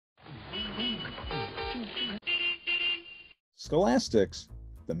Scholastics,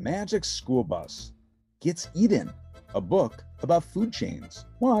 The Magic School Bus Gets Eaten, a book about food chains.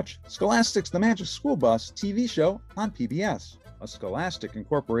 Watch Scholastics, The Magic School Bus TV show on PBS, a Scholastic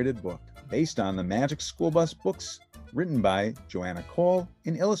Incorporated book based on the Magic School Bus books written by Joanna Cole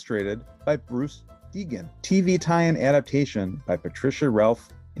and illustrated by Bruce Deegan. TV tie-in adaptation by Patricia Ralph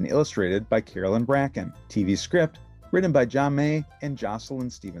and illustrated by Carolyn Bracken. TV script written by John May and Jocelyn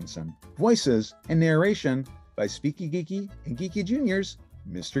Stevenson. Voices and narration by Speaky Geeky and Geeky Jr.'s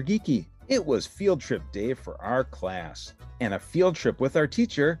Mr. Geeky. It was field trip day for our class, and a field trip with our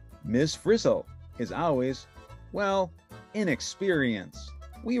teacher, Ms. Frizzle, is always, well, an experience.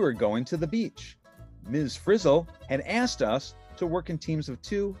 We were going to the beach. Ms. Frizzle had asked us to work in teams of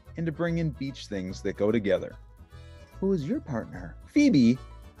 2 and to bring in beach things that go together. Who is your partner? Phoebe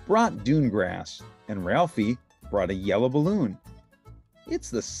brought dune grass, and Ralphie brought a yellow balloon. It's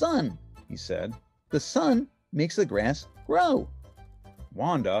the sun, he said. The sun makes the grass grow.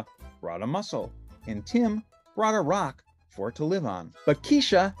 Wanda brought a mussel, and Tim brought a rock for it to live on. But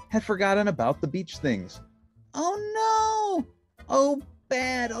Keesha had forgotten about the beach things. Oh no! Oh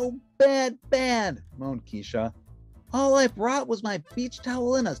bad, bad, moaned Keesha. All I brought was my beach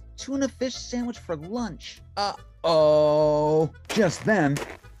towel and a tuna fish sandwich for lunch. Uh-oh. Just then,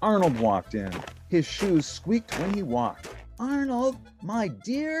 Arnold walked in. His shoes squeaked when he walked. Arnold, my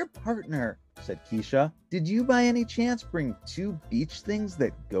dear partner, said Keesha, did you by any chance bring 2 beach things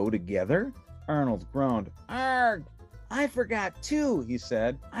that go together? Arnold groaned. Arg! I forgot too, he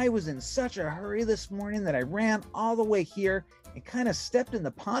said. I was in such a hurry this morning that I ran all the way here and kind of stepped in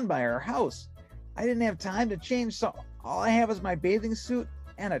the pond by our house. I didn't have time to change, so all I have is my bathing suit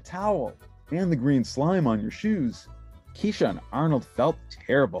and a towel. And the green slime on your shoes. Keesha and Arnold felt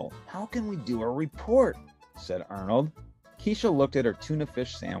terrible. How can we do a report? Said Arnold. Keesha looked at her tuna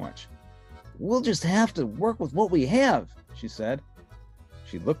fish sandwich. We'll just have to work with what we have, she said.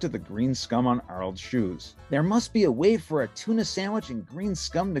 She looked at the green scum on Arnold's shoes. There must be a way for a tuna sandwich and green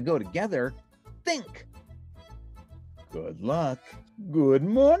scum to go together. Think! Good luck. Good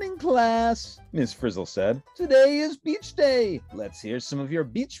morning, class, Miss Frizzle said. Today is beach day. Let's hear some of your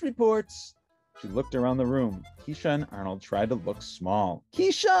beach reports. She looked around the room. Keesha and Arnold tried to look small.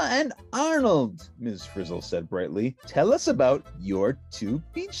 Keesha and Arnold, Ms. Frizzle said brightly. Tell us about your 2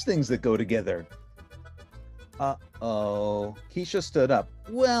 beach things that go together. Uh-oh. Keesha stood up.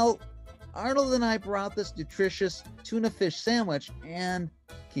 Well, Arnold and I brought this nutritious tuna fish sandwich and...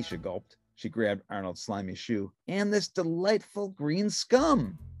 Keesha gulped. She grabbed Arnold's slimy shoe. And this delightful green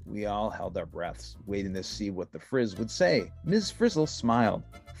scum. We all held our breaths, waiting to see what the Friz would say. Ms. Frizzle smiled.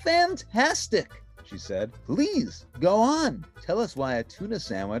 Fantastic, she said. Please, go on. Tell us why a tuna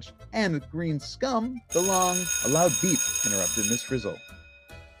sandwich and green scum belong. A loud beep interrupted Miss Frizzle.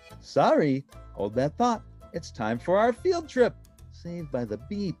 Sorry, hold that thought. It's time for our field trip. Saved by the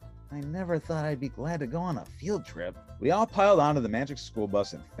beep. I never thought I'd be glad to go on a field trip. We all piled onto the Magic School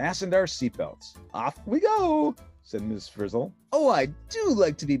Bus and fastened our seatbelts. Off we go, said Miss Frizzle. Oh, I do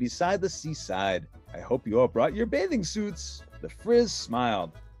like to be beside the seaside. I hope you all brought your bathing suits. The Friz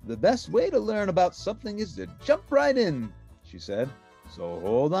smiled. The best way to learn about something is to jump right in, she said. So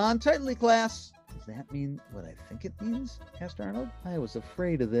hold on tightly, class. Does that mean what I think it means? Asked Arnold. I was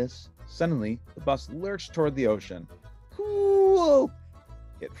afraid of this. Suddenly, the bus lurched toward the ocean. Cool!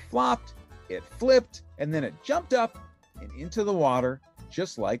 It flopped, it flipped, and then it jumped up and into the water,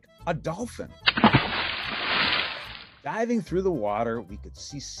 just like a dolphin. Diving through the water, we could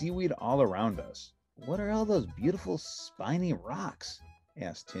see seaweed all around us. What are all those beautiful spiny rocks?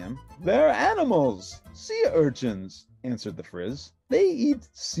 Asked Tim. They're animals, sea urchins, answered the Friz. They eat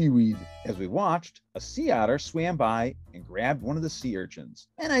seaweed. As we watched, a sea otter swam by and grabbed one of the sea urchins.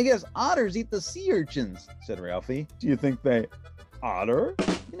 And I guess otters eat the sea urchins, said Ralphie. Do you think they otter?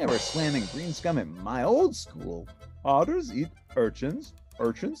 You never swam in green scum at my old school. Otters eat urchins,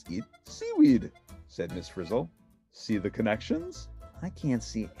 urchins eat seaweed, said Miss Frizzle. See the connections? I can't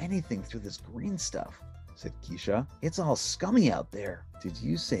see anything through this green stuff, said Keesha. It's all scummy out there. Did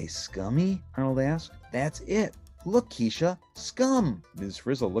you say scummy? Arnold asked. That's it. Look, Keesha, scum. Ms.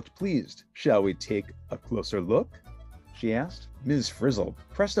 Frizzle looked pleased. Shall we take a closer look? She asked. Ms. Frizzle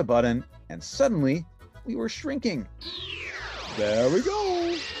pressed a button, and suddenly we were shrinking. There we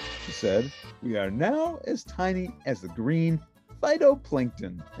go, she said. We are now as tiny as the green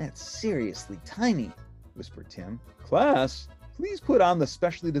phytoplankton. That's seriously tiny, whispered Tim. Class, please put on the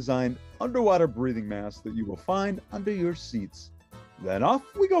specially designed underwater breathing mask that you will find under your seats. Then off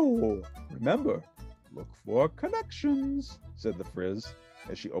we go. Remember, look for connections, said the Friz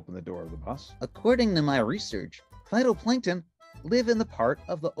as she opened the door of the bus. According to my research, phytoplankton live in the part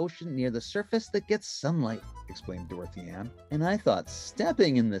of the ocean near the surface that gets sunlight, explained Dorothy Ann. And I thought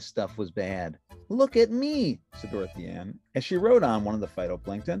stepping in this stuff was bad. Look at me, said Dorothy Ann, as she rode on one of the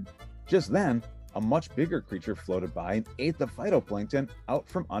phytoplankton. Just then, a much bigger creature floated by and ate the phytoplankton out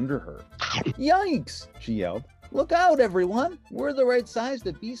from under her. Yikes, she yelled. Look out, everyone! We're the right size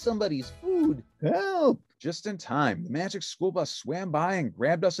to be somebody's food. Help! Just in time, the magic school bus swam by and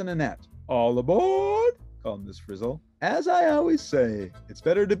grabbed us in a net. All aboard, called Miss Frizzle. As I always say, it's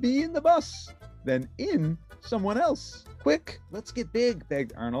better to be in the bus than in someone else. Quick, let's get big,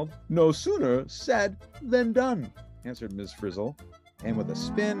 begged Arnold. No sooner said than done, answered Miss Frizzle. And with a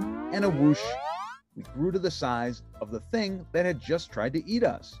spin and a whoosh, we grew to the size of the thing that had just tried to eat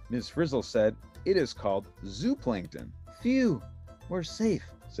us. Miss Frizzle said, it is called zooplankton. Phew, we're safe,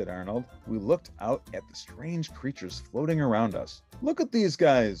 said Arnold. We looked out at the strange creatures floating around us. Look at these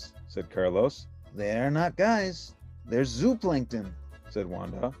guys, said Carlos. They're not guys, they're zooplankton, said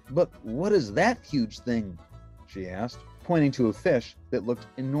Wanda. But what is that huge thing? She asked, pointing to a fish that looked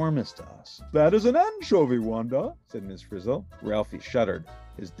enormous to us. That is an anchovy, Wanda, said Miss Frizzle. Ralphie shuddered.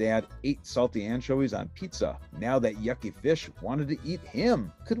 His dad ate salty anchovies on pizza. Now that yucky fish wanted to eat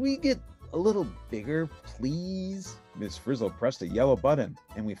him. Could we get a little bigger, please? Miss Frizzle pressed a yellow button,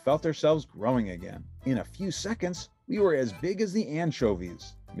 and we felt ourselves growing again. In a few seconds, we were as big as the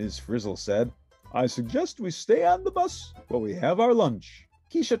anchovies. Miss Frizzle said, I suggest we stay on the bus while we have our lunch.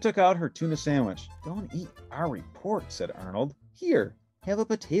 Keesha took out her tuna sandwich. Don't eat our report, said Arnold. Here, have a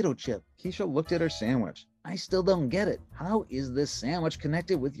potato chip. Keesha looked at her sandwich. I still don't get it. How is this sandwich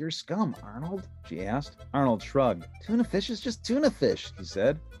connected with your scum, Arnold? She asked. Arnold shrugged. Tuna fish is just tuna fish, he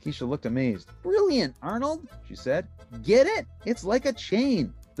said. Keesha looked amazed. Brilliant, Arnold, she said. Get it? It's like a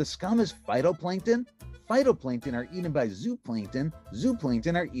chain. The scum is phytoplankton. Phytoplankton are eaten by zooplankton.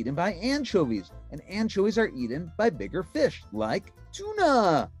 Zooplankton are eaten by anchovies. And anchovies are eaten by bigger fish, like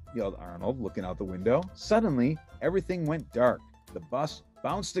tuna, yelled Arnold, looking out the window. Suddenly, everything went dark. The bus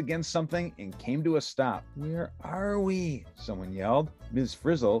bounced against something and came to a stop. Where are we? Someone yelled. Ms.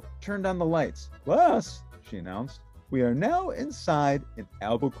 Frizzle turned on the lights. Class, she announced. We are now inside an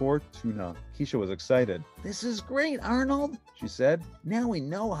albacore tuna. Keesha was excited. This is great, Arnold, she said. Now we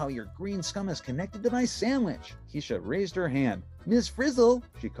know how your green scum is connected to my sandwich. Keesha raised her hand. Ms. Frizzle,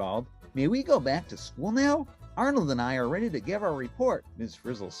 she called. May we go back to school now? Arnold and I are ready to give our report. Ms.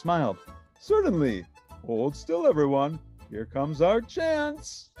 Frizzle smiled. Certainly. Hold still, everyone. Here comes our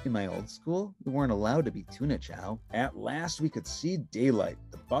chance. In my old school, we weren't allowed to be tuna chow. At last we could see daylight.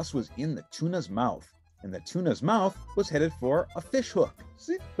 The bus was in the tuna's mouth, and the tuna's mouth was headed for a fish hook.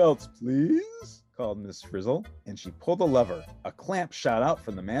 Seat belts, please, called Miss Frizzle, and she pulled a lever. A clamp shot out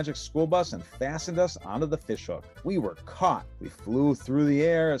from the magic school bus and fastened us onto the fish hook. We were caught. We flew through the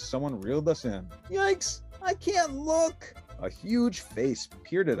air as someone reeled us in. Yikes, I can't look. A huge face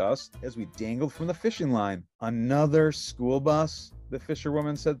peered at us as we dangled from the fishing line. Another school bus, the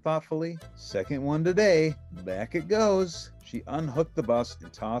fisherwoman said thoughtfully. Second one today. Back it goes. She unhooked the bus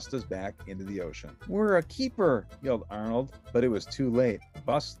and tossed us back into the ocean. We're a keeper, yelled Arnold, but it was too late. The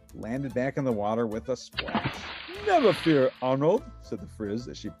bus landed back in the water with a splash. Never fear, Arnold, said the Friz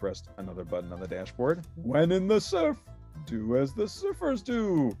as she pressed another button on the dashboard. When in the surf, do as the surfers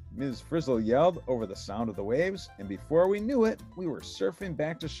do. Ms. Frizzle yelled over the sound of the waves, and before we knew it, we were surfing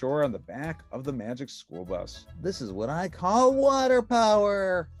back to shore on the back of the magic school bus. This is what I call water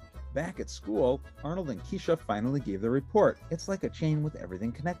power. Back at school, Arnold and Keesha finally gave their report. It's like a chain with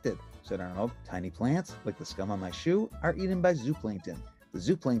everything connected, said Arnold. Tiny plants, like the scum on my shoe, are eaten by zooplankton. The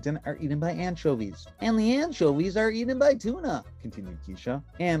zooplankton are eaten by anchovies. And the anchovies are eaten by tuna, continued Keesha.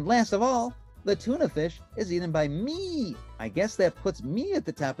 And last of all, the tuna fish is eaten by me. I guess that puts me at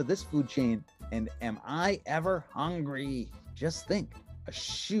the top of this food chain. And am I ever hungry? Just think, a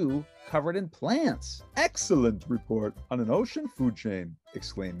shoe covered in plants. Excellent report on an ocean food chain,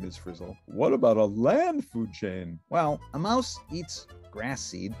 exclaimed Ms. Frizzle. What about a land food chain? Well, a mouse eats grass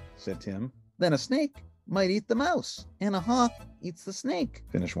seed, said Tim. Then a snake might eat the mouse. And a hawk eats the snake,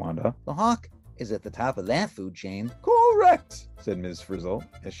 finished Wanda. The hawk is at the top of that food chain. Correct, said Ms. Frizzle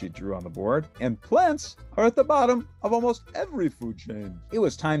as she drew on the board. And plants are at the bottom of almost every food chain. It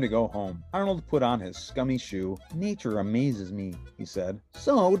was time to go home. Arnold put on his scummy shoe. Nature amazes me, he said.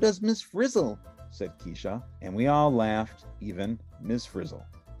 So does Miss Frizzle, said Keesha. And we all laughed, even Ms. Frizzle.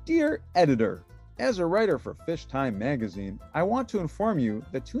 Dear editor, as a writer for Fish Time magazine, I want to inform you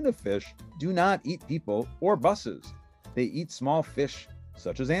that tuna fish do not eat people or buses. They eat small fish,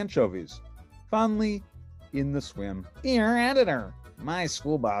 such as anchovies. Fondly, in the swim. Dear editor, my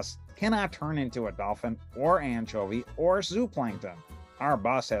school bus cannot turn into a dolphin or anchovy or zooplankton. Our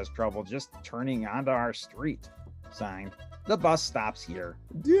bus has trouble just turning onto our street. Signed, The bus stops here.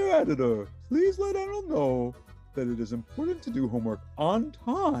 Dear editor, please let Arnold know that it is important to do homework on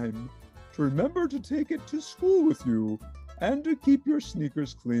time, to remember to take it to school with you, and to keep your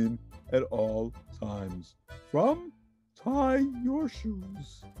sneakers clean at all times. From Tie Your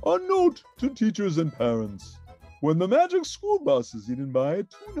Shoes. A note to teachers and parents. When the magic school bus is eaten by a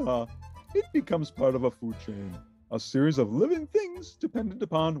tuna, it becomes part of a food chain, a series of living things dependent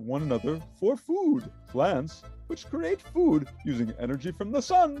upon one another for food. Plants, which create food using energy from the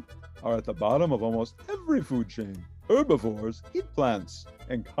sun, are at the bottom of almost every food chain. Herbivores eat plants,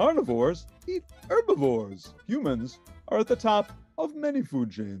 and carnivores eat herbivores. Humans are at the top of many food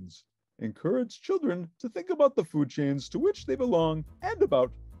chains. Encourage children to think about the food chains to which they belong and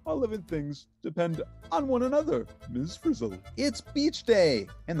about how living things depend on one another. Ms. Frizzle. It's beach day,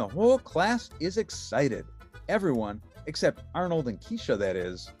 and the whole class is excited. Everyone, except Arnold and Keesha, that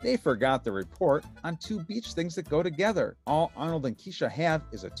is, they forgot the report on 2 beach things that go together. All Arnold and Keesha have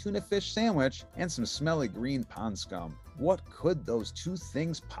is a tuna fish sandwich and some smelly green pond scum. What could those 2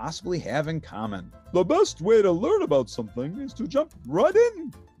 things possibly have in common? The best way to learn about something is to jump right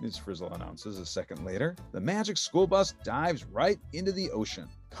in, Ms. Frizzle announces a second later. The magic school bus dives right into the ocean.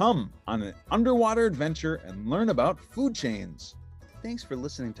 Come on an underwater adventure and learn about food chains. Thanks for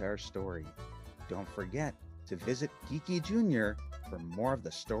listening to our story. Don't forget to visit Geeky Jr. for more of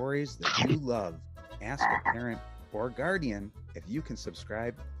the stories that you love. Ask a parent or guardian if you can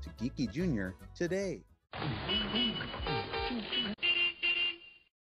subscribe to Geeky Jr. today.